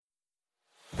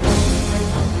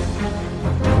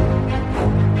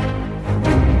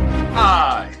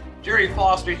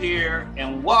Foster here,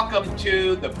 and welcome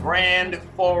to the Brand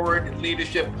Forward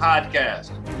Leadership Podcast.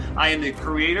 I am the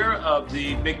creator of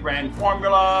the Big Brand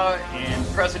Formula and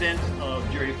president of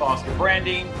Jerry Foster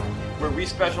Branding, where we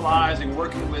specialize in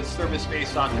working with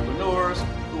service-based entrepreneurs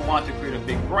who want to create a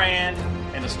big brand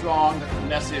and a strong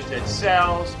message that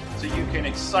sells so you can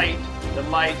excite,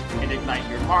 delight, and ignite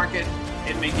your market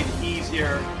and make it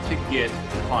easier to get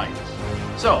clients.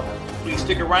 So please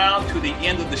stick around to the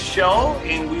end of the show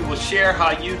and we will share how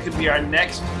you can be our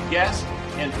next guest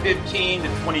in 15 to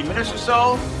 20 minutes or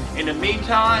so. In the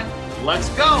meantime, let's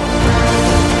go.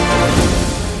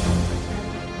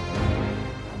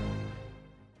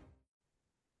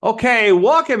 Okay,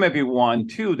 welcome everyone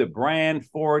to the Brand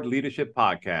Forward Leadership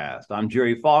Podcast. I'm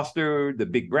Jerry Foster, the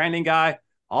big branding guy,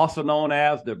 also known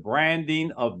as the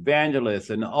branding evangelist.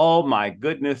 And oh my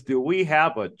goodness, do we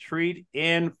have a treat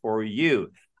in for you.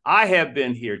 I have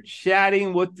been here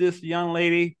chatting with this young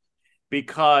lady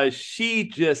because she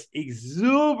just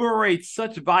exuberates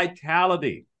such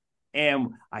vitality. And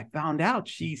I found out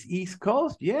she's East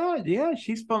Coast. Yeah,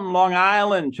 she's from Long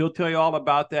Island. She'll tell you all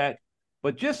about that.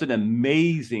 But just an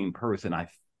amazing person. I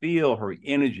feel her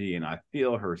energy and I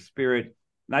feel her spirit.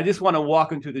 And I just want to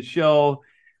welcome to the show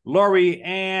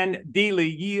Lori-Ann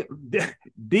Iulio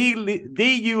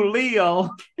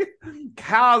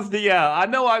Casdia. I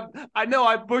know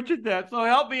I butchered that, so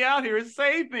help me out here.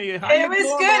 Save me. It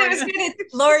was good.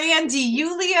 It's Lori-Ann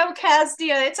Iulio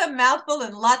Casdia. It's a mouthful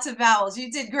and lots of vowels. You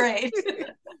did great.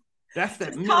 That's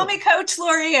that. Call me Coach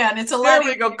Lori-Ann. It's a lot. There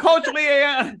we go, Coach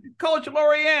Lori-Ann. Coach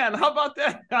Lori-Ann. How about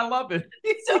that? I love it.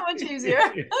 It's so much easier.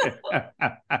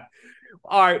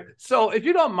 All right. So if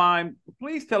you don't mind,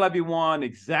 please tell everyone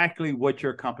exactly what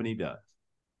your company does.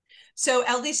 So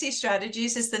LDC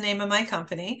Strategies is the name of my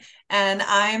company, and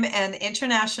I'm an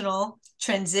international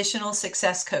transitional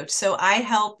success coach. So I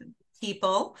help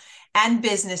people and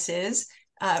businesses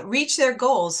reach their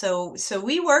goals. So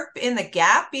we work in the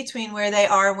gap between where they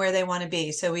are and where they want to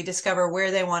be. So we discover where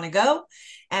they want to go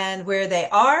and where they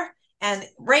are. And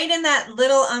right in that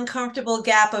little uncomfortable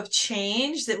gap of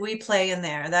change that we play in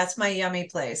there. That's my yummy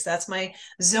place. That's my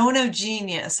zone of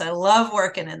genius. I love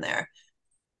working in there.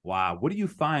 Wow. What do you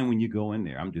find when you go in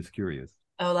there? I'm just curious.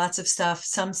 Oh, lots of stuff.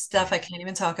 Some stuff I can't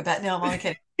even talk about. No, I'm only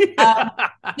kidding.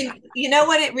 You know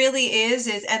what it really is,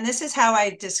 and this is how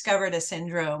I discovered a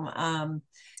syndrome. I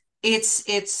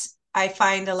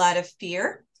find a lot of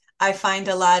fear. I find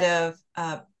a lot of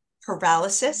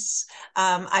paralysis.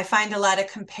 I find a lot of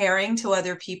comparing to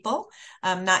other people,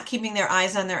 not keeping their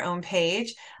eyes on their own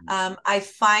page. I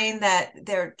find that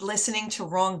they're listening to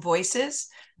wrong voices.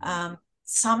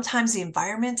 Sometimes the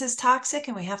environment is toxic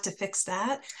and we have to fix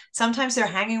that. Sometimes they're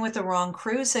hanging with the wrong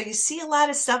crew. So you see a lot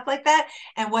of stuff like that.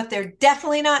 And what they're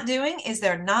definitely not doing is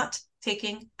they're not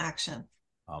taking action.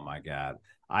 Oh my God.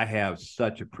 I have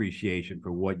such appreciation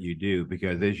for what you do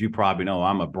because as you probably know,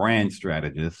 I'm a brand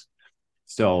strategist.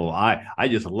 So I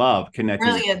just love connecting.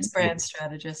 Brilliant brand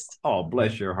strategist. Oh,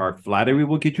 bless your heart. Flattery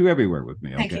will get you everywhere with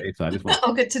me. Thank okay. You. So I just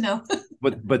want good to know.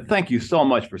 but thank you so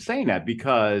much for saying that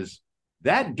because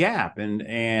that gap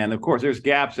and of course there's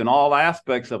gaps in all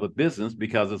aspects of a business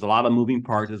because there's a lot of moving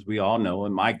parts as we all know.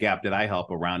 And my gap that I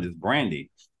help around is branding.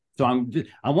 So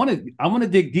I want to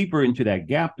dig deeper into that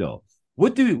gap though.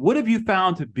 What have you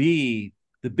found to be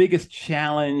the biggest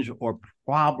challenge or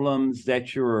problems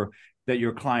that your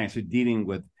clients are dealing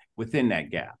with within that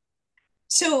gap?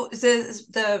 So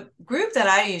the group that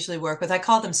I usually work with, I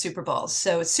call them Super Balls.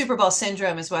 So it's Super Ball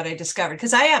syndrome is what I discovered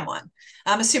because I am one.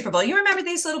 I'm a Super Ball. You remember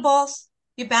these little balls?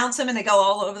 You bounce them and they go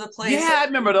all over the place. Yeah, I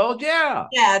remember those. Yeah.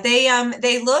 Yeah,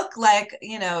 they look like,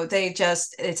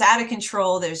 it's out of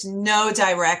control. There's no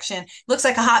direction. Looks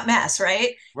like a hot mess,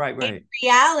 right? Right. In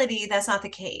reality, that's not the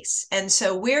case. And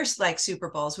so we're like Super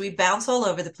Bowls. We bounce all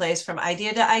over the place from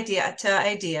idea to idea to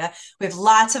idea. We have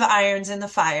lots of irons in the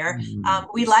fire.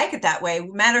 We like it that way.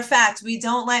 Matter of fact,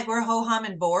 we're ho-hum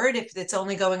and bored if it's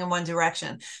only going in one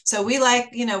direction. So we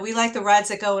like the rides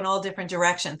that go in all different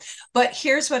directions. But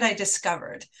here's what I discovered.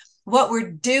 What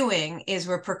we're doing is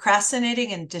we're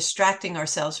procrastinating and distracting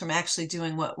ourselves from actually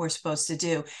doing what we're supposed to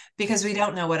do because we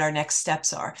don't know what our next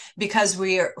steps are, because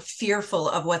we are fearful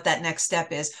of what that next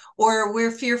step is, or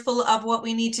we're fearful of what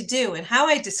we need to do. And how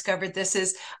I discovered this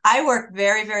is I work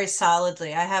very, very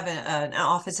solidly. I have an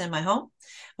office in my home,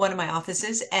 one of my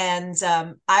offices, and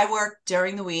I work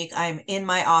during the week. I'm in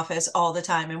my office all the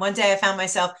time. And one day I found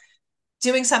myself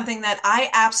doing something that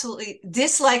I absolutely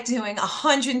dislike doing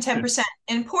 110%.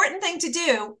 Important thing to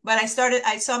do, but I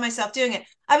saw myself doing it.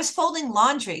 I was folding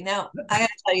laundry. Now, I got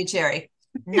to tell you, Jerry,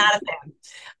 not a fan.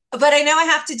 but I know I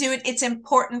have to do it. It's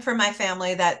important for my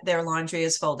family that their laundry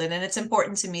is folded, and it's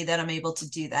important to me that I'm able to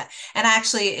do that. And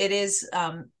actually, it is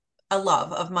a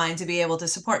love of mine to be able to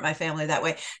support my family that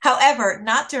way. However,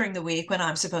 not during the week when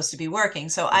I'm supposed to be working.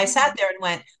 So I sat there and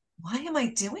went, why am I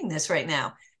doing this right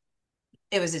now?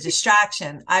 It was a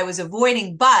distraction. I was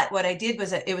avoiding, but what I did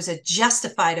was it was a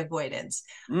justified avoidance.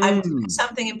 I'm doing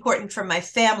something important for my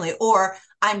family, or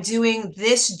I'm doing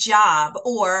this job,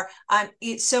 or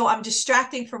I'm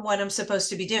distracting from what I'm supposed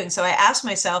to be doing. So I asked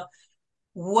myself,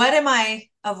 what am I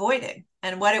avoiding?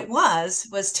 And what it was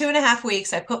 2.5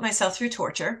 weeks. I put myself through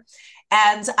torture,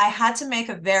 and I had to make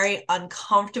a very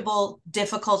uncomfortable,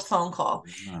 difficult phone call.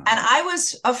 And I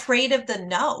was afraid of the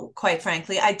no, quite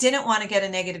frankly. I didn't want to get a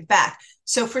negative back.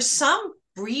 So for some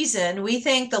reason, we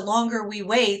think the longer we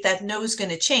wait, that no is going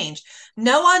to change.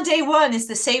 No on day 1 is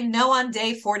the same no on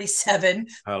day 47.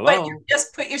 Hello. But you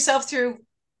just put yourself through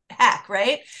heck,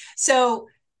 right? So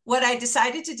what I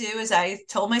decided to do is I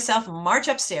told myself, march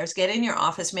upstairs, get in your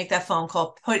office, make that phone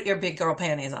call, put your big girl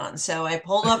panties on. So I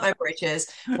pulled up my britches,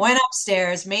 went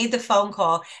upstairs, made the phone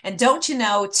call. And don't you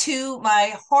know, to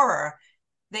my horror,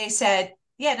 they said,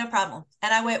 yeah, no problem.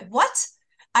 And I went, what?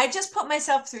 I just put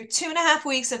myself through 2.5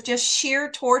 weeks of just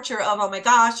sheer torture of, oh my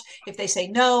gosh, if they say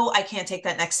no, I can't take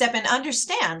that next step. And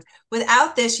understand,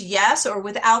 without this yes or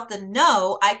without the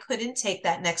no, I couldn't take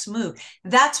that next move.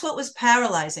 That's what was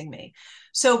paralyzing me.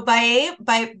 So by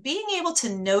being able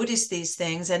to notice these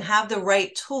things and have the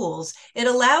right tools, it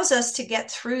allows us to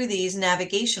get through these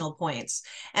navigational points.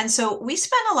 And so we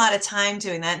spend a lot of time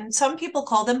doing that. And some people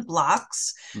call them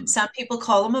blocks. Some people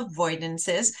call them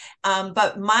avoidances.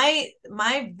 But my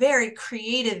very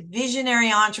creative,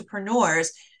 visionary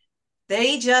entrepreneurs,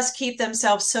 they just keep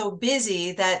themselves so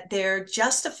busy that they're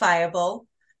justifiable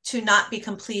to not be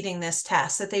completing this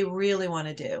task that they really want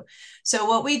to do. So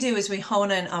what we do is we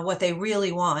hone in on what they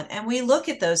really want, and we look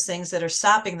at those things that are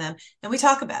stopping them, and we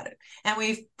talk about it. And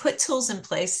we've put tools in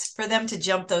place for them to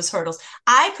jump those hurdles.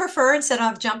 I prefer, instead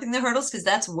of jumping the hurdles, because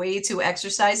that's way too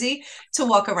exercisey, to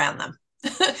walk around them.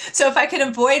 So if I can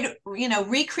avoid,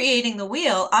 recreating the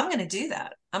wheel, I'm going to do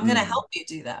that. I'm going to help you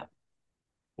do that.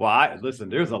 Well, listen,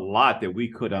 there's a lot that we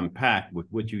could unpack with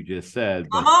what you just said.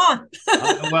 But, come on.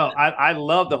 I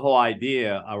love the whole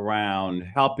idea around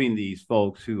helping these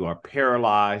folks who are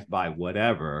paralyzed by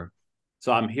whatever.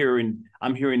 So I'm hearing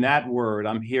that word.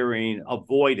 I'm hearing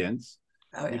avoidance,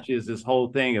 which is this whole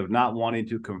thing of not wanting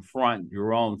to confront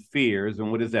your own fears.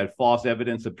 And what is that? False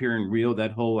evidence appearing real,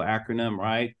 that whole acronym,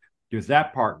 right? There's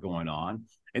that part going on.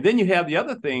 And then you have the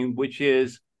other thing, which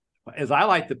is, as I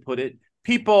like to put it,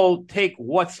 people take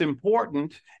what's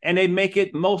important and they make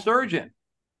it most urgent.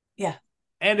 Yeah.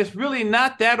 And it's really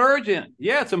not that urgent.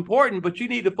 Yeah, it's important, but you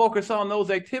need to focus on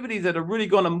those activities that are really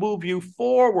going to move you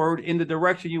forward in the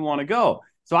direction you want to go.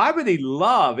 So I really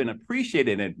love and appreciate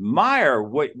and admire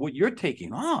what you're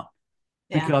taking on,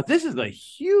 because this is a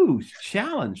huge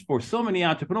challenge for so many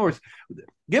entrepreneurs.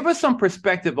 Give us some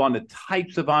perspective on the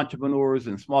types of entrepreneurs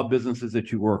and small businesses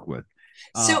that you work with.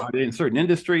 So, are they in certain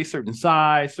industries, certain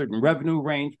size, certain revenue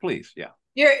range? Please. Yeah.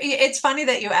 It's funny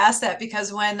that you asked that,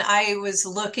 because when I was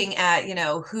looking at,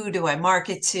 who do I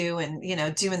market to, and,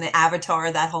 doing the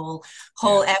avatar, that whole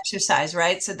exercise,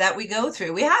 right? So that we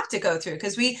have to go through,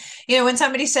 because when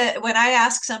I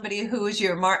ask somebody who's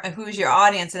your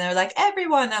audience, and they're like,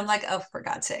 everyone, I'm like, oh, for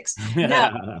God's sakes,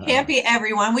 no, can't be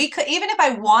everyone. We could, even if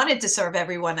I wanted to serve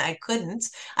everyone, I couldn't.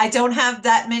 I don't have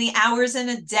that many hours in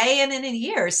a day and in a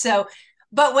year. So,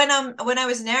 but when I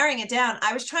was narrowing it down,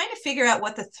 I was trying to figure out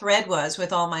what the thread was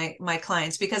with all my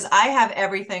clients, because I have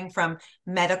everything from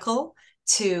medical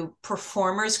to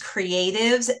performers,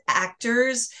 creatives,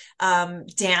 actors,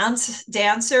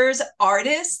 dancers,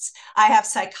 artists. I have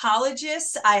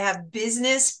psychologists. I have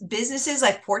businesses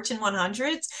like Fortune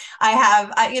 100s.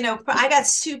 I got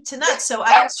soup to nuts. So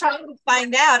I was trying to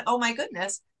find out. Oh my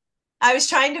goodness. I was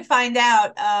trying to find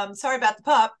out. Sorry about the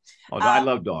pup. Oh, no, I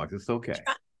love dogs. It's okay.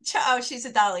 Oh, she's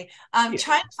a dolly. Trying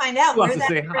to find out where that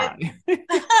say hi.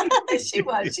 She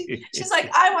was. She's like,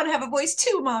 I want to have a voice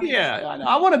too, Mom. Yeah,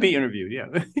 I want to be interviewed. Yeah,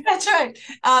 that's right.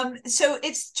 So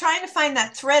it's trying to find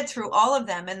that thread through all of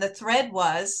them, and the thread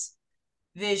was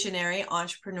visionary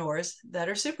entrepreneurs that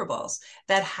are Super Bowls,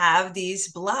 that have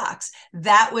these blocks.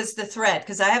 That was the thread,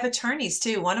 because I have attorneys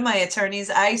too. One of my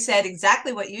attorneys, I said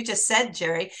exactly what you just said,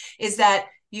 Jerry, is that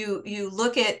you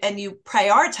look at and you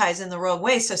prioritize in the wrong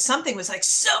way. So something was like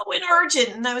so urgent.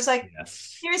 And I was like,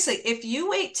 seriously, if you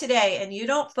wait today and you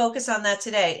don't focus on that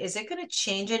today, is it going to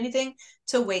change anything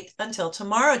to wait until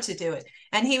tomorrow to do it?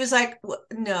 And he was like,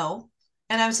 no.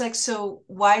 And I was like, so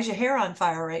why is your hair on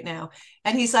fire right now?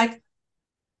 And he's like,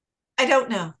 I don't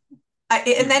know.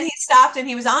 And then he stopped and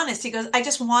he was honest. He goes, I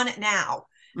just want it now.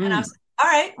 And I was like, all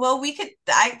right, well,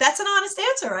 that's an honest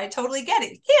answer. I totally get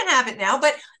it. You can't have it now,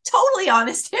 but totally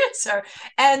honest answer.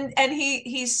 And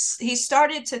he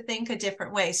started to think a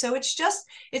different way. So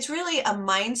it's really a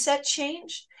mindset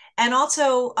change. And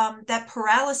also that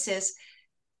paralysis,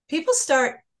 people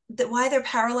start, why they're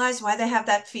paralyzed, why they have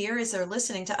that fear is they're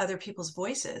listening to other people's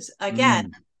voices.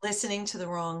 Again, listening to the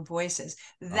wrong voices.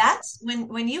 That's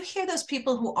when you hear those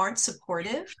people who aren't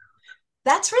supportive,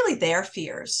 that's really their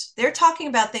fears. They're talking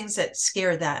about things that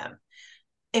scare them.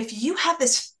 If you have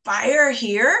this fire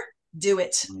here, do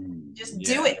it. Just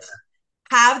do it.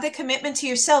 Have the commitment to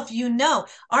yourself.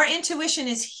 Our intuition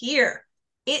is here.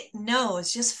 It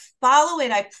knows. Just follow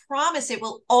it. I promise it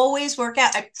will always work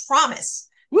out. I promise.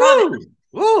 Woo!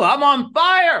 Woo! I'm on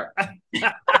fire.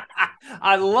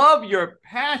 I love your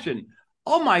passion.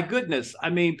 Oh my goodness.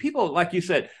 I mean, people, like you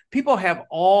said, people have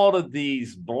all of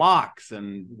these blocks,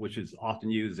 and which is often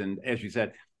used, and as you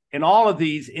said, and all of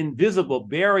these invisible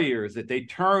barriers that they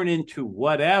turn into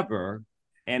whatever,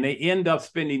 and they end up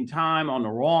spending time on the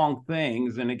wrong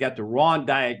things, and they got the wrong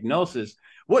diagnosis.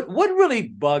 What really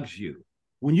bugs you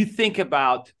when you think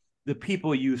about the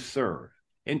people you serve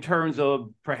in terms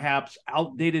of perhaps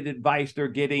outdated advice they're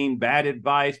getting, bad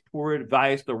advice, poor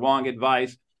advice, the wrong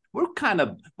advice? What kind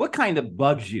of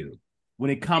bugs you when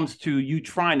it comes to you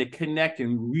trying to connect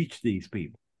and reach these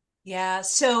people? Yeah.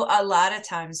 So a lot of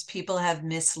times people have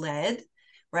misled,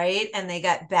 right? And they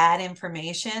got bad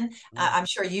information. I'm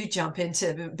sure you jump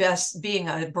into best being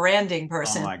a branding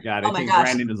person. Oh my God. I think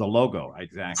branding is a logo.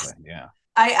 Exactly. Yeah.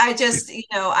 I just,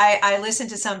 I listen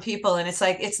to some people and it's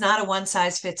like, it's not a one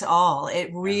size fits all. It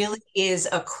really is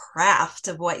a craft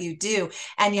of what you do.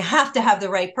 And you have to have the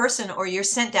right person or you're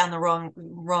sent down the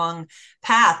wrong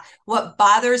path. What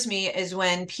bothers me is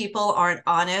when people aren't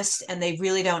honest and they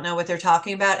really don't know what they're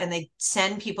talking about and they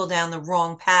send people down the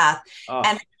wrong path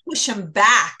and push them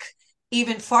back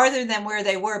even farther than where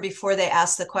they were before they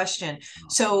asked the question.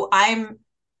 So I'm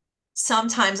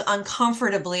sometimes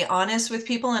uncomfortably honest with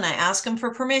people, and I ask them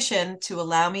for permission to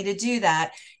allow me to do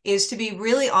that, is to be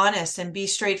really honest and be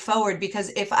straightforward.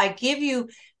 Because if I give you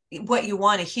what you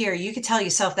want to hear, you could tell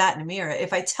yourself that in a mirror.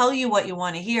 If I tell you what you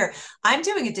want to hear, I'm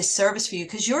doing a disservice for you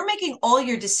because you're making all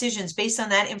your decisions based on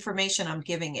that information I'm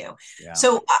giving you. Yeah.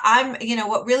 So I'm,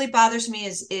 what really bothers me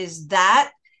is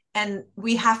that. And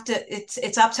we have to,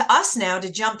 it's up to us now to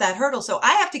jump that hurdle. So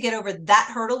I have to get over that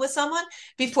hurdle with someone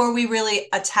before we really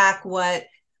attack what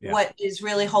is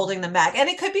really holding them back. And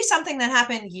it could be something that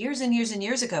happened years and years and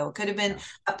years ago. It could have been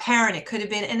a parent. It could have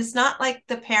been, and it's not like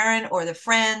the parent or the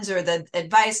friends or the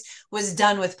advice was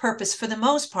done with purpose for the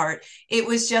most part. It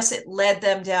was just, it led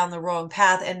them down the wrong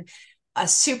path. And a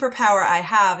superpower I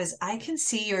have is I can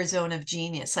see your zone of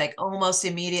genius, like almost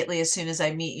immediately as soon as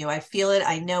I meet you. I feel it,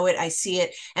 I know it, I see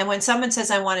it. And when someone says,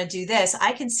 I want to do this,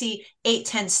 I can see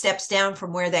 8-10 steps down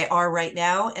from where they are right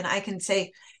now. And I can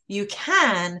say, you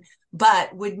can,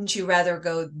 but wouldn't you rather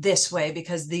go this way?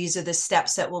 Because these are the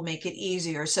steps that will make it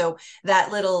easier. So that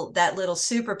little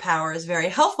superpower is very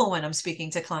helpful when I'm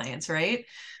speaking to clients, right?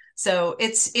 So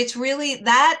it's really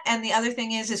that. And the other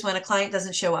thing is when a client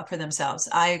doesn't show up for themselves,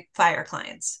 I fire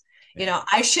clients. Yeah.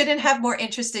 I shouldn't have more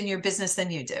interest in your business than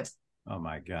you do. Oh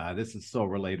my God, this is so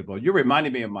relatable. You're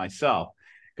reminding me of myself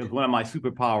because one of my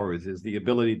superpowers is the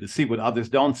ability to see what others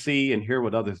don't see and hear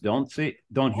what others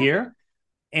don't hear.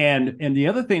 And the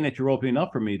other thing that you're opening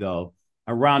up for me though,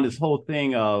 around this whole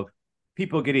thing of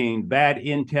people getting bad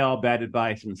intel, bad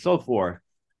advice and so forth,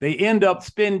 they end up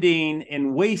spending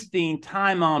and wasting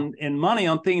time and money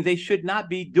on things they should not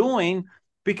be doing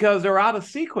because they're out of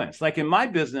sequence. Like in my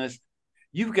business,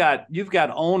 you've got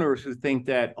owners who think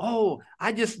that,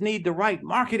 I just need the right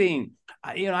marketing.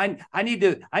 I need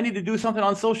to do something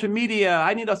on social media.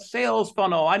 I need a sales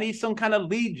funnel. I need some kind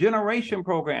of lead generation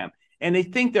program. And they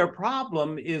think their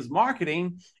problem is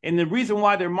marketing. And the reason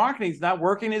why their marketing is not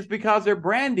working is because their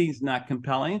branding is not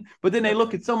compelling. But then they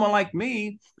look at someone like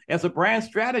me as a brand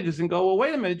strategist and go, well,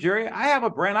 wait a minute, Jerry, I have a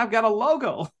brand. I've got a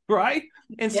logo, right?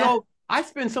 And so I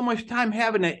spend so much time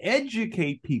having to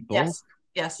educate people.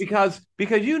 Yes. Because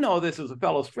this as a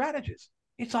fellow strategist,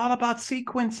 it's all about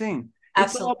sequencing.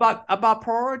 Absolutely. It's all about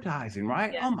prioritizing,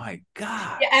 right? Yeah. Oh my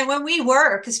God. Yeah, and when we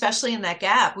work, especially in that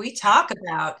gap, we talk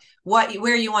about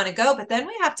where you want to go, but then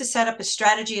we have to set up a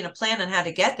strategy and a plan on how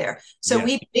to get there. So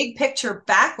we big picture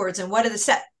backwards and what are the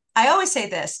steps? I always say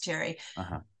this, Jerry.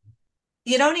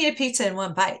 You don't eat a pizza in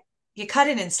one bite. You cut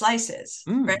it in slices,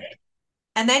 right?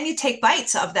 And then you take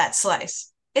bites of that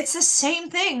slice. It's the same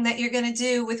thing that you're going to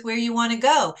do with where you want to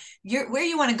go. Where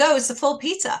you want to go is the full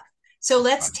pizza. So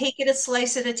let's take it a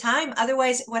slice at a time.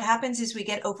 Otherwise, what happens is we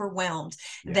get overwhelmed.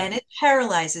 Yeah. Then it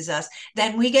paralyzes us.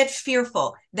 Then we get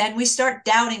fearful. Then we start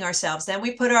doubting ourselves. Then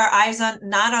we put our eyes on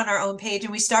not on our own page,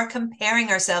 and we start comparing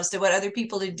ourselves to what other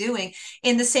people are doing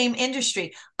in the same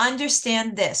industry.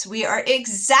 Understand this. We are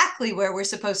exactly where we're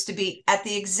supposed to be at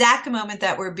the exact moment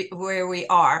that where we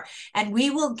are. And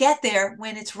we will get there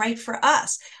when it's right for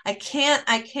us.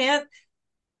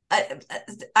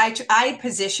 I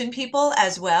position people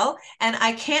as well, and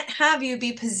I can't have you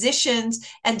be positioned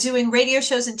and doing radio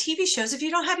shows and TV shows if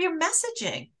you don't have your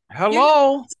messaging.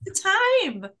 Hello. The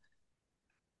time.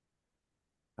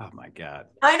 Oh my God.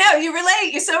 I know you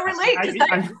relate. You so relate. I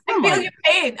feel your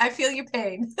pain. I feel your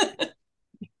pain.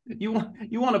 You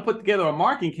want to put together a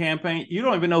marketing campaign. You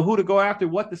don't even know who to go after,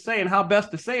 what to say, and how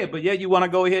best to say it. But yet you want to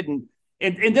go ahead and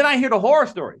then I hear the horror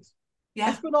stories. Yeah.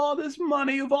 I spent all this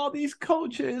money of all these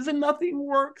coaches and nothing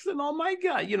works. And oh my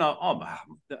God,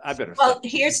 I better. Well,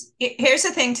 here's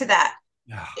the thing to that.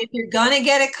 If you're going to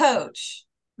get a coach,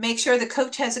 make sure the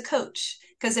coach has a coach.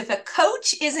 Because if a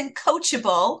coach isn't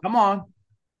coachable, come on,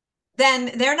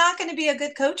 then they're not going to be a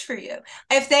good coach for you.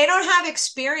 If they don't have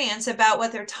experience about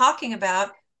what they're talking about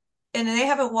and they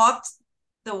haven't walked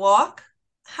the walk,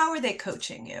 how are they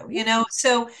coaching you?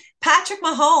 So Patrick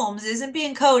Mahomes isn't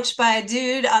being coached by a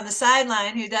dude on the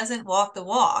sideline who doesn't walk the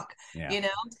walk,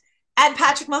 And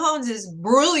Patrick Mahomes is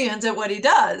brilliant at what he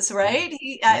does, right?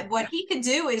 What he can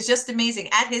do is just amazing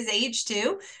at his age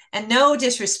too. And no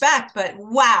disrespect, but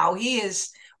wow, he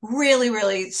is really,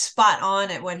 really spot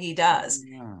on at what he does.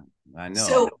 Yeah, I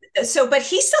know. But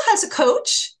he still has a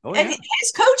coach, and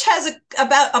his coach has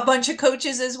about a bunch of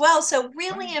coaches as well. So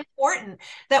really important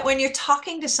that when you're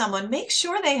talking to someone, make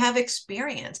sure they have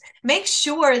experience. Make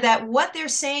sure that what they're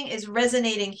saying is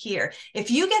resonating here.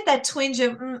 If you get that twinge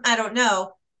of, I don't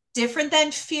know, different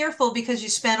than fearful because you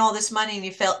spent all this money and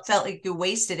you felt like you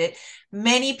wasted it.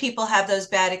 Many people have those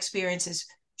bad experiences.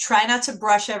 Try not to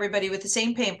brush everybody with the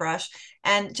same paintbrush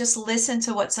and just listen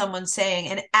to what someone's saying.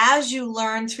 And as you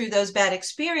learn through those bad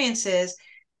experiences,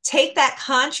 take that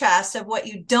contrast of what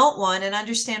you don't want and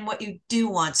understand what you do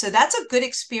want. So that's a good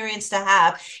experience to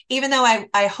have, even though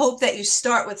I hope that you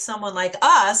start with someone like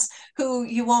us who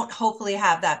you won't hopefully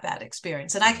have that bad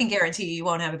experience. And I can guarantee you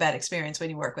won't have a bad experience when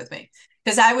you work with me,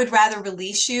 because I would rather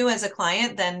release you as a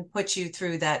client than put you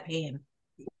through that pain.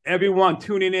 Everyone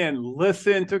tuning in,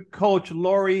 listen to Coach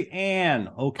Lori Ann,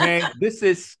 okay? This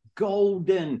is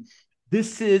golden.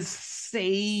 This is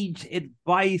sage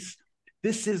advice.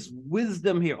 This is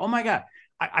wisdom here. Oh my God.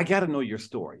 I got to know your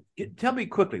story. Tell me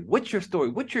quickly, what's your story?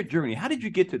 What's your journey? How did you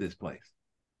get to this place?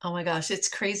 Oh my gosh, it's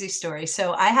a crazy story.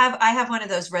 So I have one of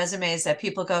those resumes that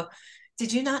people go,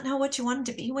 did you not know what you wanted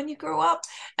to be when you grew up?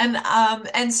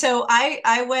 And so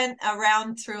I went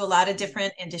around through a lot of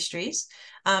different industries.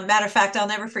 Matter of fact, I'll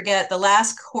never forget the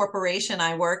last corporation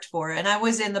I worked for, and I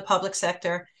was in the public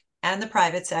sector and the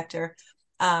private sector.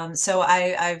 So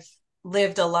I've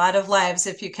lived a lot of lives,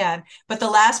 if you can. But the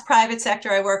last private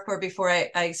sector I worked for before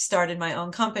I started my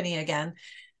own company again,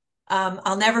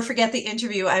 I'll never forget the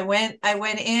interview. I went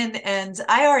in and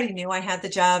I already knew I had the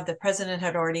job. The president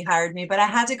had already hired me, but I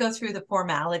had to go through the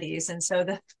formalities. And so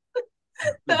the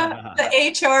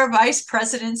HR vice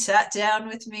president sat down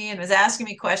with me and was asking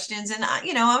me questions. And,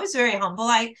 I was very humble.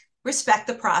 I respect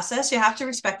the process. You have to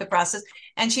respect the process.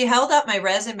 And she held up my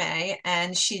resume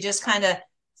and she just kind of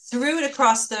threw it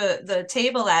across the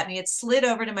table at me. It slid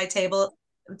over to my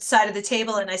side of the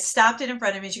table, and I stopped it in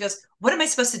front of me. And she goes, "What am I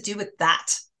supposed to do with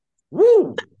that?"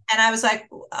 Woo! And I was like,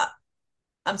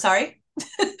 I'm sorry.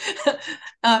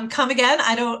 Come again.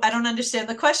 I don't understand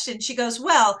the question. She goes,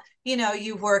 well,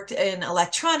 you've worked in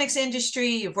electronics industry,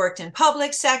 you've worked in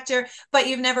public sector, but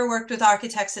you've never worked with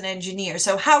architects and engineers.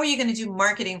 So how are you going to do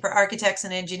marketing for architects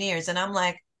and engineers? And I'm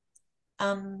like,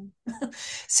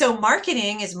 so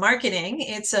marketing is marketing.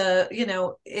 It's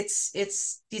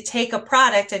you take a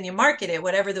product and you market it,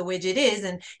 whatever the widget is.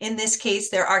 And in this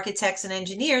case, they're architects and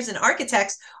engineers, and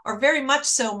architects are very much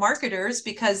so marketers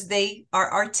because they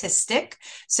are artistic.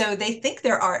 So they think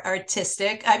they're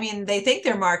artistic. I mean, they think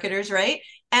they're marketers, right?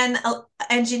 And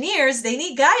engineers, they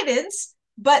need guidance,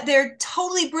 but they're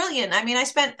totally brilliant. I mean, I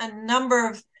spent a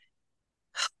number of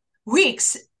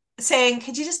weeks saying,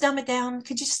 could you just dumb it down?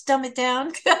 Could you just dumb it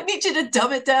down? I need you to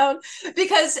dumb it down,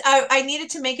 because I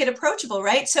needed to make it approachable,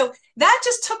 right? So that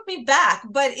just took me back.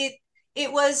 But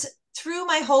it was through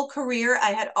my whole career,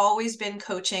 I had always been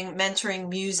coaching, mentoring,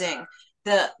 musing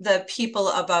the people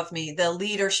above me, the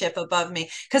leadership above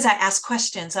me, because I asked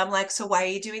questions. I'm like, so why are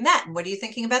you doing that? And what are you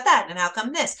thinking about that? And how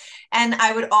come this? And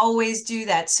I would always do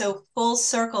that. So full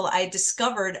circle, I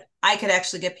discovered I could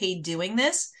actually get paid doing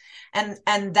this.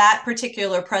 And that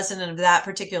particular president of that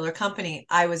particular company,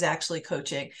 I was actually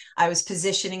coaching. I was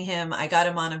positioning him. I got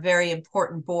him on a very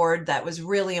important board that was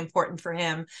really important for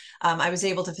him. I was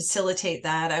able to facilitate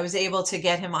that. I was able to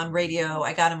get him on radio.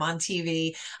 I got him on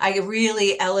TV. I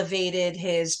really elevated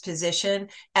his position,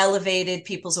 elevated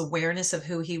people's awareness of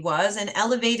who he was, and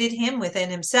elevated him within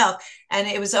himself. And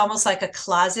it was almost like a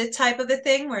closet type of a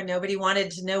thing where nobody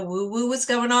wanted to know woo-woo was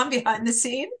going on behind the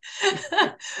scene.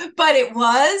 But it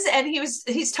was, and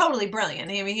he's totally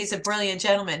brilliant. I mean, he's a brilliant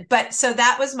gentleman. But so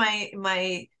that was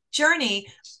my journey.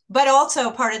 But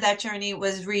also part of that journey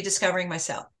was rediscovering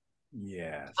myself.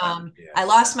 Yes. I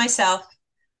lost myself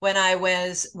when I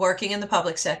was working in the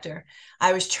public sector.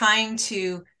 I was trying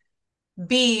to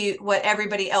be what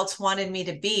everybody else wanted me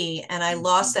to be. And I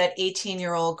lost that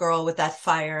 18-year-old girl with that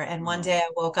fire. And one day I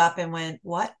woke up and went,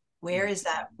 what? Where is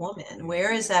that woman?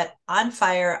 Where is that on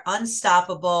fire,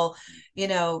 unstoppable,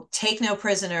 take no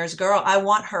prisoners girl? I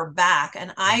want her back.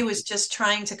 And I was just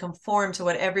trying to conform to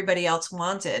what everybody else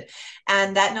wanted.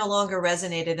 And that no longer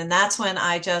resonated. And that's when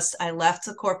I left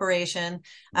the corporation.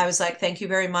 I was like, thank you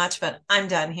very much, but I'm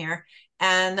done here.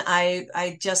 And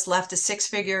I just left a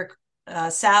 6-figure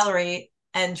salary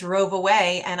and drove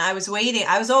away. And I was waiting.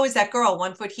 I was always that girl,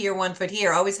 1 foot here, 1 foot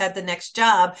here, always had the next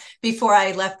job before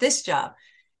I left this job.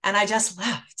 And I just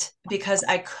left because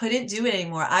I couldn't do it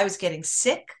anymore. I was getting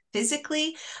sick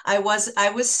physically. I was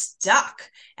stuck,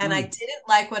 and I didn't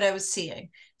like what I was seeing.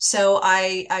 So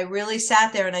I really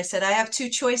sat there and I said, I have 2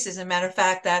 choices. As a matter of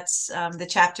fact, that's the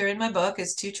chapter in my book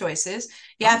is 2 choices.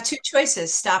 You have 2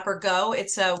 choices, stop or go.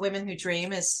 It's Women Who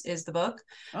Dream is the book.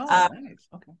 Oh, nice.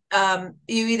 Okay.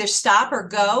 You either stop or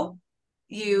go.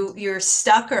 You're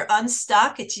stuck or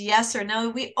unstuck. It's yes or no.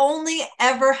 We only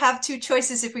ever have 2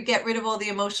 choices if we get rid of all the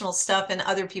emotional stuff and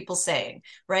other people saying,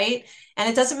 right? And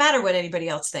it doesn't matter what anybody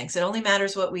else thinks. It only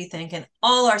matters what we think. And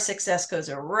all our success codes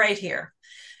are right here.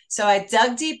 So I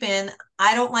dug deep in.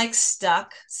 I don't like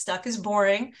stuck. Stuck is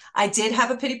boring. I did have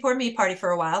a pity poor me party for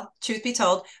a while, truth be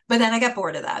told, but then I got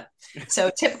bored of that. So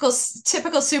typical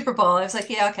Super Bowl. I was like,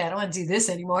 yeah, okay, I don't want to do this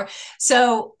anymore.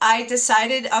 So I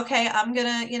decided, okay, I'm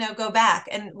going to, go back.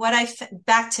 And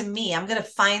back to me, I'm going to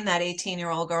find that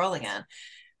 18-year-old girl again.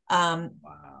 Wow.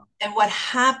 And what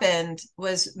happened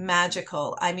was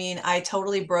magical. I mean, I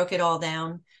totally broke it all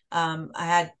down. I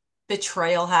had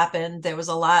betrayal happen. There was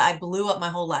a lot. I blew up my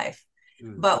whole life.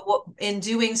 But in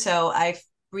doing so, I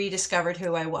rediscovered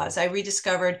who I was. I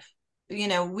rediscovered,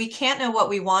 we can't know what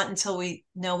we want until we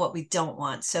know what we don't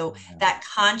want. So that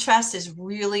contrast is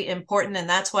really important. And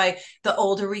that's why the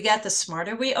older we get, the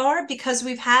smarter we are, because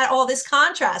we've had all this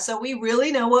contrast. So we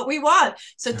really know what we want.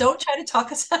 So don't try to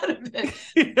talk us out of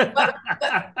it.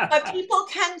 But people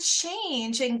can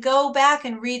change and go back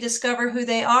and rediscover who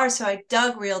they are. So I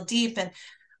dug real deep, and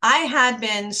I had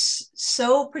been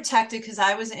so protected because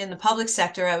I was in the public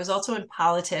sector. I was also in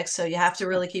politics. So you have to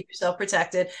really keep yourself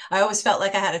protected. I always felt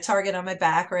like I had a target on my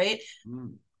back, right?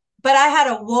 But I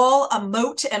had a wall, a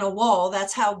moat and a wall.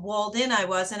 That's how walled in I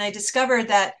was. And I discovered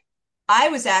that I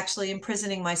was actually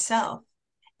imprisoning myself.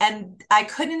 And I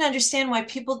couldn't understand why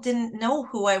people didn't know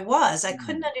who I was. I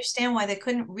couldn't understand why they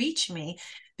couldn't reach me,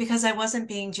 because I wasn't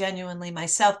being genuinely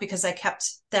myself, because I kept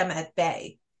them at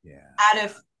bay. Out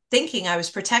of thinking I was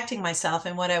protecting myself,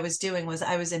 and what I was doing was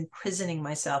I was imprisoning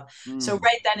myself. So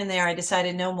right then and there, I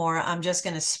decided no more. I'm just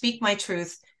going to speak my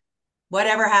truth.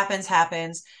 Whatever happens,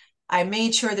 happens. I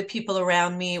made sure the people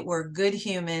around me were good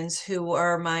humans who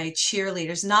are my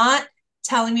cheerleaders, not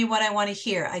telling me what I want to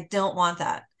hear. I don't want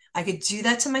that. I could do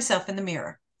that to myself in the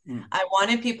mirror. I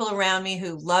wanted people around me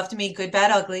who loved me, good, bad,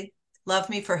 ugly, loved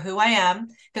me for who I am,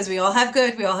 because we all have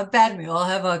good, we all have bad, and we all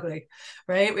have ugly,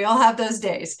 right? We all have those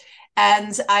days.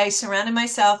 And I surrounded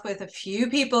myself with a few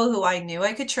people who I knew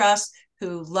I could trust,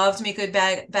 who loved me good,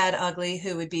 bad, ugly,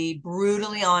 who would be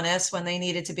brutally honest when they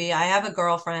needed to be. I have a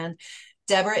girlfriend.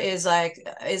 Deborah is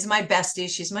my bestie.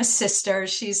 She's my sister.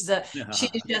 She's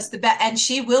just the best. And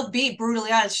she will be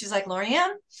brutally honest. She's like,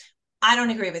 Lorianne, I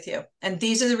don't agree with you, and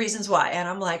these are the reasons why. And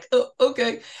I'm like, oh,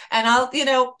 okay. And I'll,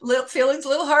 little feelings, a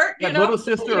little hurt. Little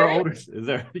sister or older? Is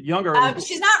there younger?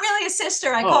 She's not really a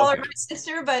sister. I call her my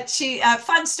sister, but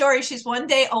fun story. She's 1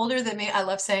 day older than me. I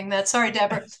love saying that. Sorry,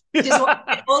 Deborah. She's 1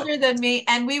 day older than me,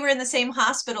 and we were in the same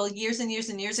hospital years and years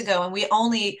and years ago, and we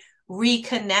only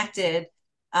reconnected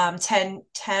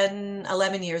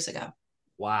 11 years ago.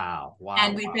 Wow.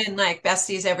 And we've been like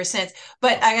besties ever since.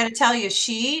 But I got to tell you,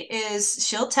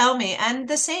 she'll tell me, and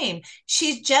the same.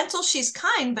 She's gentle, she's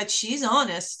kind, but she's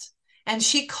honest. And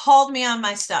she called me on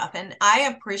my stuff, and I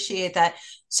appreciate that.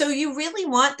 So you really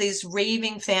want these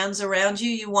raving fans around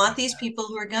you. You want these people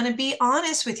who are going to be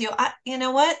honest with you. You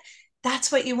know what?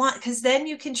 that's what you want, because then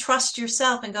you can trust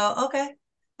yourself and go, okay,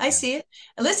 I see it.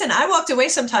 Listen, I walked away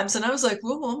sometimes and I was like,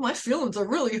 well, my feelings are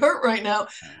really hurt right now.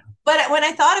 But when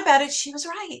I thought about it, she was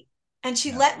right. And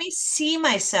she let me see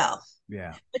myself.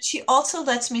 Yeah. But she also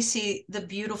lets me see the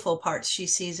beautiful parts she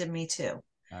sees in me too.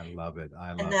 I love it.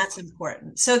 And that's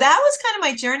important. So that was kind of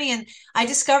my journey. And I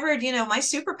discovered, my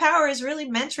superpower is really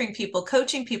mentoring people,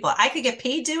 coaching people. I could get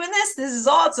paid doing this. This is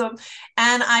awesome.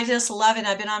 And I just love it.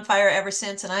 I've been on fire ever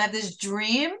since. And I have this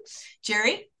dream,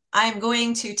 Jerry, I'm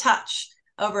going to touch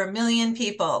over 1 million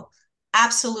people.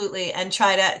 Absolutely. And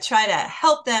try to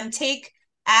help them take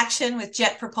action with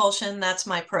jet propulsion. That's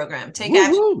my program. Take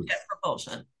action with jet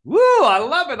propulsion. Woo! I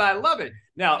love it. I love it.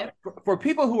 Now, for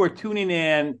people who are tuning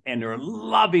in and they're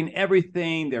loving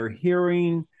everything they're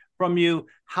hearing from you,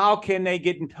 how can they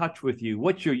get in touch with you?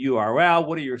 What's your URL?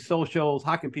 What are your socials?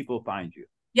 How can people find you?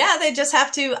 Yeah, they just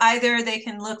have to they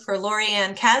can look for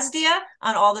Lori-Ann Casdia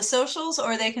on all the socials,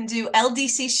 or they can do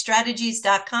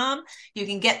ldcstrategies.com. You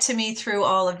can get to me through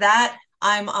all of that.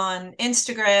 I'm on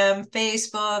Instagram,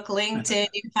 Facebook, LinkedIn.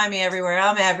 You can find me everywhere.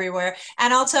 I'm everywhere.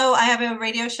 And also I have a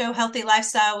radio show, Healthy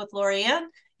Lifestyle with Lori-Ann.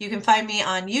 You can find me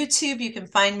on YouTube. You can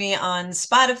find me on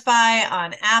Spotify,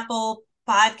 on Apple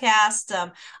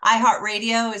Podcast.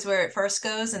 iHeartRadio is where it first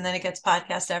goes, and then it gets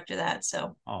podcast after that.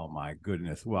 So, oh my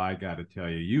goodness. Well, I got to tell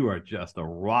you, you are just a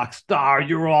rock star.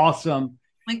 You're awesome.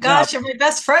 My gosh, you're my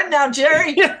best friend now,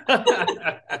 Jerry.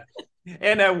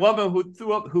 And that woman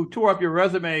who tore up your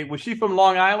resume, was she from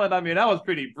Long Island? I mean, that was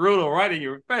pretty brutal, right in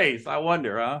your face. I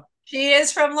wonder, huh? She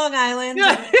is from Long Island.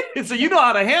 Yeah. So you know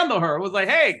how to handle her. It was like,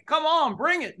 hey, come on,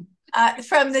 bring it.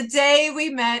 From the day we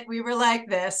met, we were like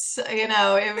this.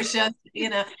 It was just,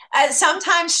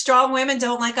 sometimes strong women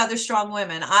don't like other strong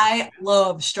women. I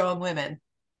love strong women,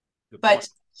 but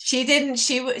she didn't.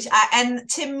 And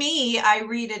to me, I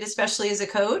read it, especially as a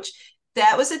coach,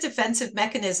 that was a defensive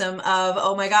mechanism of,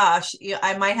 oh my gosh,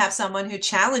 I might have someone who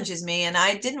challenges me, and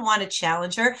I didn't want to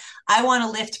challenge her. I want to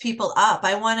lift people up.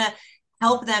 I want to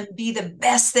help them be the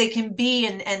best they can be,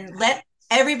 and let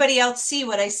everybody else see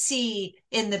what I see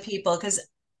in the people, because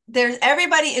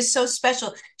everybody is so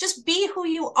special. Just be who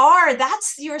you are.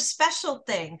 That's your special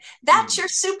thing. That's your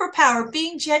superpower,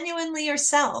 being genuinely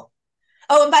yourself.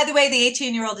 Oh, and by the way, the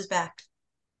 18-year-old is back.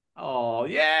 Oh,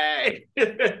 yay.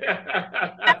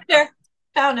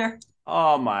 Found her.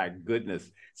 Oh my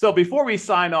goodness. So before we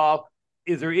sign off,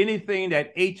 is there anything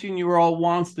that 18-year-old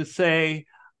wants to say?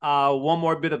 One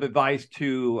more bit of advice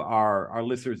to our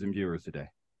listeners and viewers today.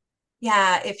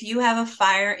 Yeah, if you have a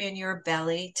fire in your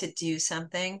belly to do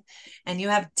something and you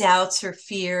have doubts or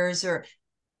fears, or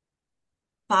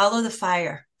follow the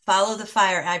fire. Follow the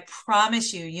fire. I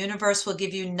promise you, universe will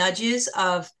give you nudges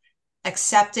of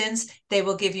acceptance. They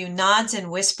will give you nods and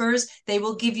whispers. They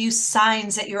will give you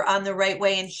signs that you're on the right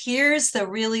way. And here's the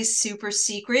really super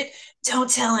secret. Don't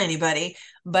tell anybody,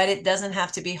 but it doesn't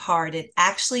have to be hard. It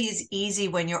actually is easy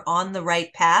when you're on the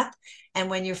right path. And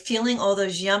when you're feeling all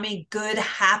those yummy, good,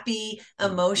 happy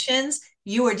emotions,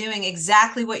 you are doing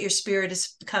exactly what your spirit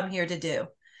has come here to do.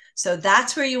 So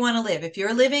that's where you want to live. If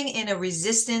you're living in a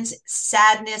resistance,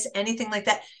 sadness, anything like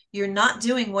that, you're not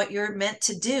doing what you're meant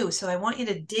to do. So I want you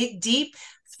to dig deep,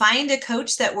 find a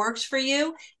coach that works for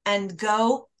you, and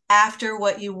go after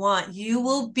what you want. You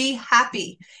will be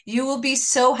happy. You will be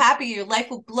so happy. Your life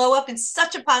will blow up in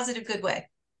such a positive, good way.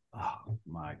 Oh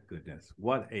my goodness.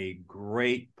 What a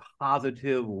great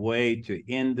positive way to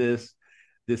end this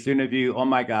interview. Oh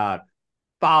my God.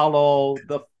 Follow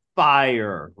the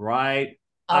fire, right?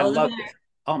 I love it.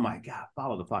 Oh my God.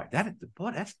 Follow the fire.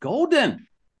 That's golden.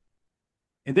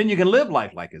 And then you can live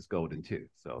life like it's golden too.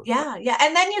 So yeah.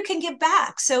 And then you can give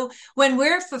back. So when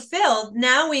we're fulfilled,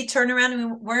 now we turn around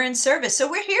and we're in service.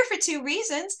 So we're here for two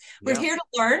reasons. We're here to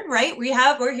learn, right?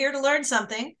 We're here to learn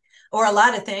something, or a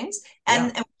lot of things,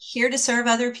 and we're here to serve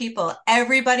other people.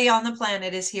 Everybody on the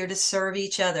planet is here to serve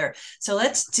each other. So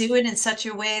let's do it in such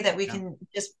a way that we can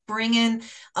just bring in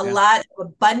a lot of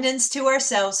abundance to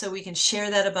ourselves, so we can share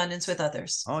that abundance with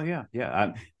others. Oh yeah.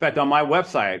 In fact, on my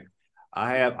website,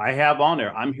 I have on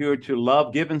there, I'm here to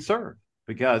love, give, and serve,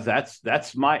 because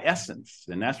that's my essence,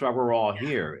 and that's why we're all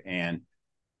here. And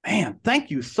man,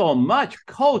 thank you so much,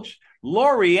 Coach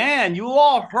Lori-Ann. You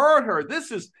all heard her.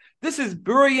 This is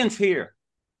brilliance here.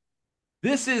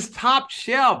 This is top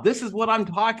shelf. This is what I'm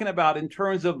talking about in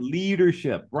terms of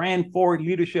leadership, brand forward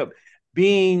leadership,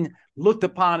 being looked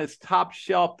upon as top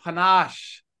shelf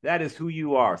panache. That is who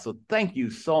you are. So thank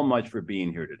you so much for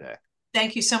being here today.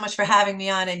 Thank you so much for having me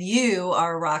on. And you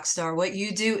are a rock star. What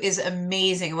you do is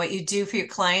amazing. What you do for your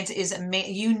clients is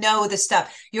amazing. You know the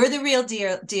stuff. You're the real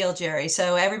deal, Jerry.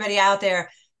 So everybody out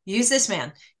there, use this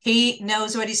man. He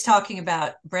knows what he's talking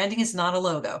about. Branding is not a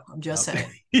logo. I'm just saying.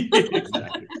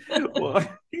 Exactly. Well,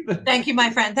 thank you, my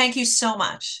friend. Thank you so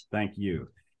much. Thank you.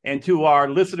 And to our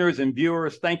listeners and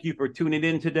viewers, thank you for tuning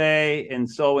in today. And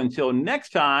so until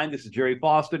next time, this is Jerry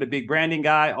Foster, the Big Branding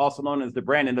Guy, also known as the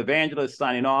Branding Evangelist,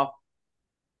 signing off.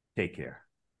 Take care.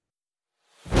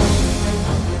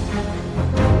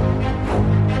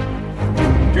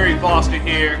 Jerry Foster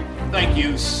here. Thank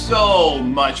you so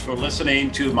much for listening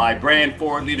to my Brand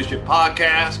Forward Leadership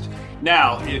podcast.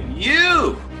 Now, if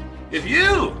you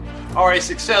are a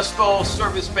successful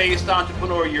service-based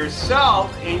entrepreneur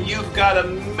yourself and you've got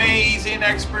amazing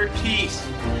expertise,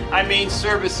 I mean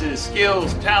services,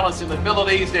 skills, talents, and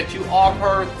abilities that you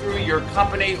offer through your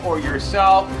company or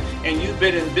yourself, and you've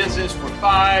been in business for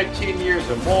 5, 10 years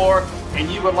or more,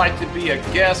 and you would like to be a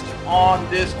guest on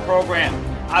this program,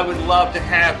 I would love to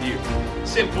have you.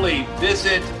 Simply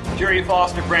visit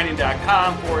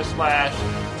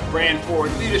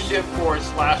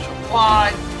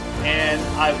jerryfosterbranding.com/brandforwardleadership/apply, and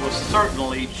I will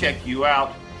certainly check you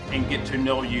out and get to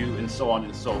know you and so on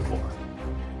and so forth.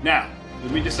 Now,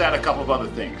 let me just add a couple of other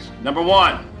things. Number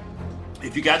one,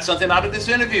 if you got something out of this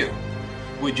interview,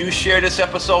 would you share this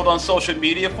episode on social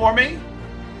media for me?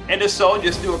 And if so,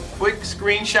 just do a quick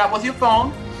screenshot with your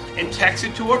phone and text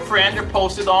it to a friend or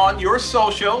post it on your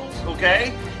socials,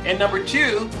 okay? And number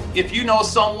two, if you know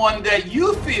someone that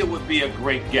you feel would be a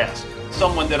great guest,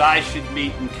 someone that I should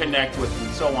meet and connect with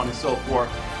and so on and so forth,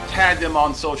 tag them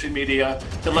on social media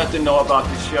to let them know about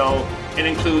the show and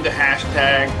include the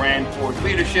hashtag Brand Forward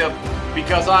Leadership,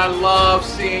 because I love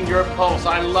seeing your posts.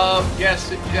 I love guest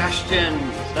suggestions.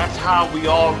 That's how we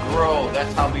all grow.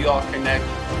 That's how we all connect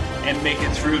and make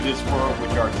it through this world,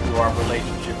 which are through our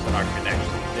relationships and our connections.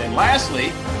 And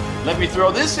lastly, let me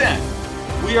throw this in.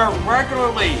 We are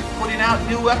regularly putting out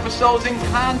new episodes and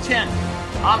content.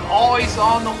 I'm always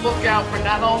on the lookout for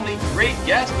not only great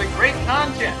guests, but great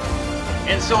content.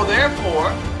 And so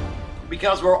therefore,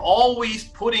 because we're always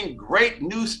putting great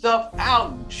new stuff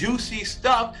out, juicy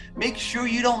stuff, make sure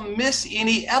you don't miss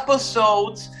any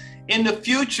episodes in the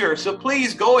future. So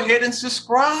please go ahead and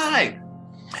subscribe.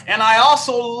 And I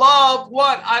also love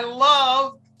what? I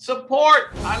love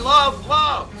support. I love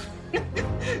love.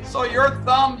 So your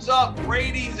thumbs up,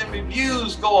 ratings, and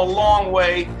reviews go a long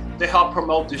way to help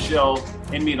promote the show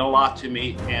and mean a lot to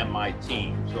me and my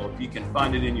team. So if you can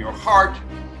find it in your heart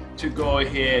to go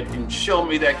ahead and show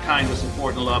me that kind of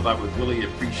support and love, I would really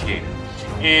appreciate it.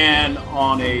 And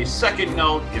on a second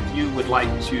note, if you would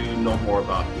like to know more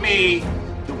about me,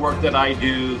 the work that I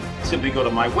do, simply go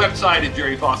to my website at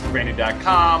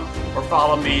jerryfosterbranding.com or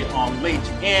follow me on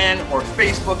LinkedIn or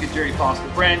Facebook at Jerry Foster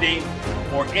Branding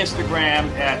or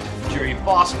Instagram at Jerry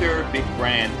Foster Big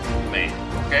Brand Man.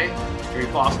 Okay? Jerry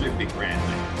Foster Big Brand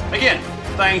Man. Again,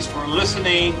 thanks for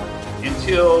listening.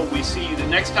 Until we see you the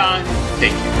next time,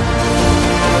 take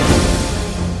care.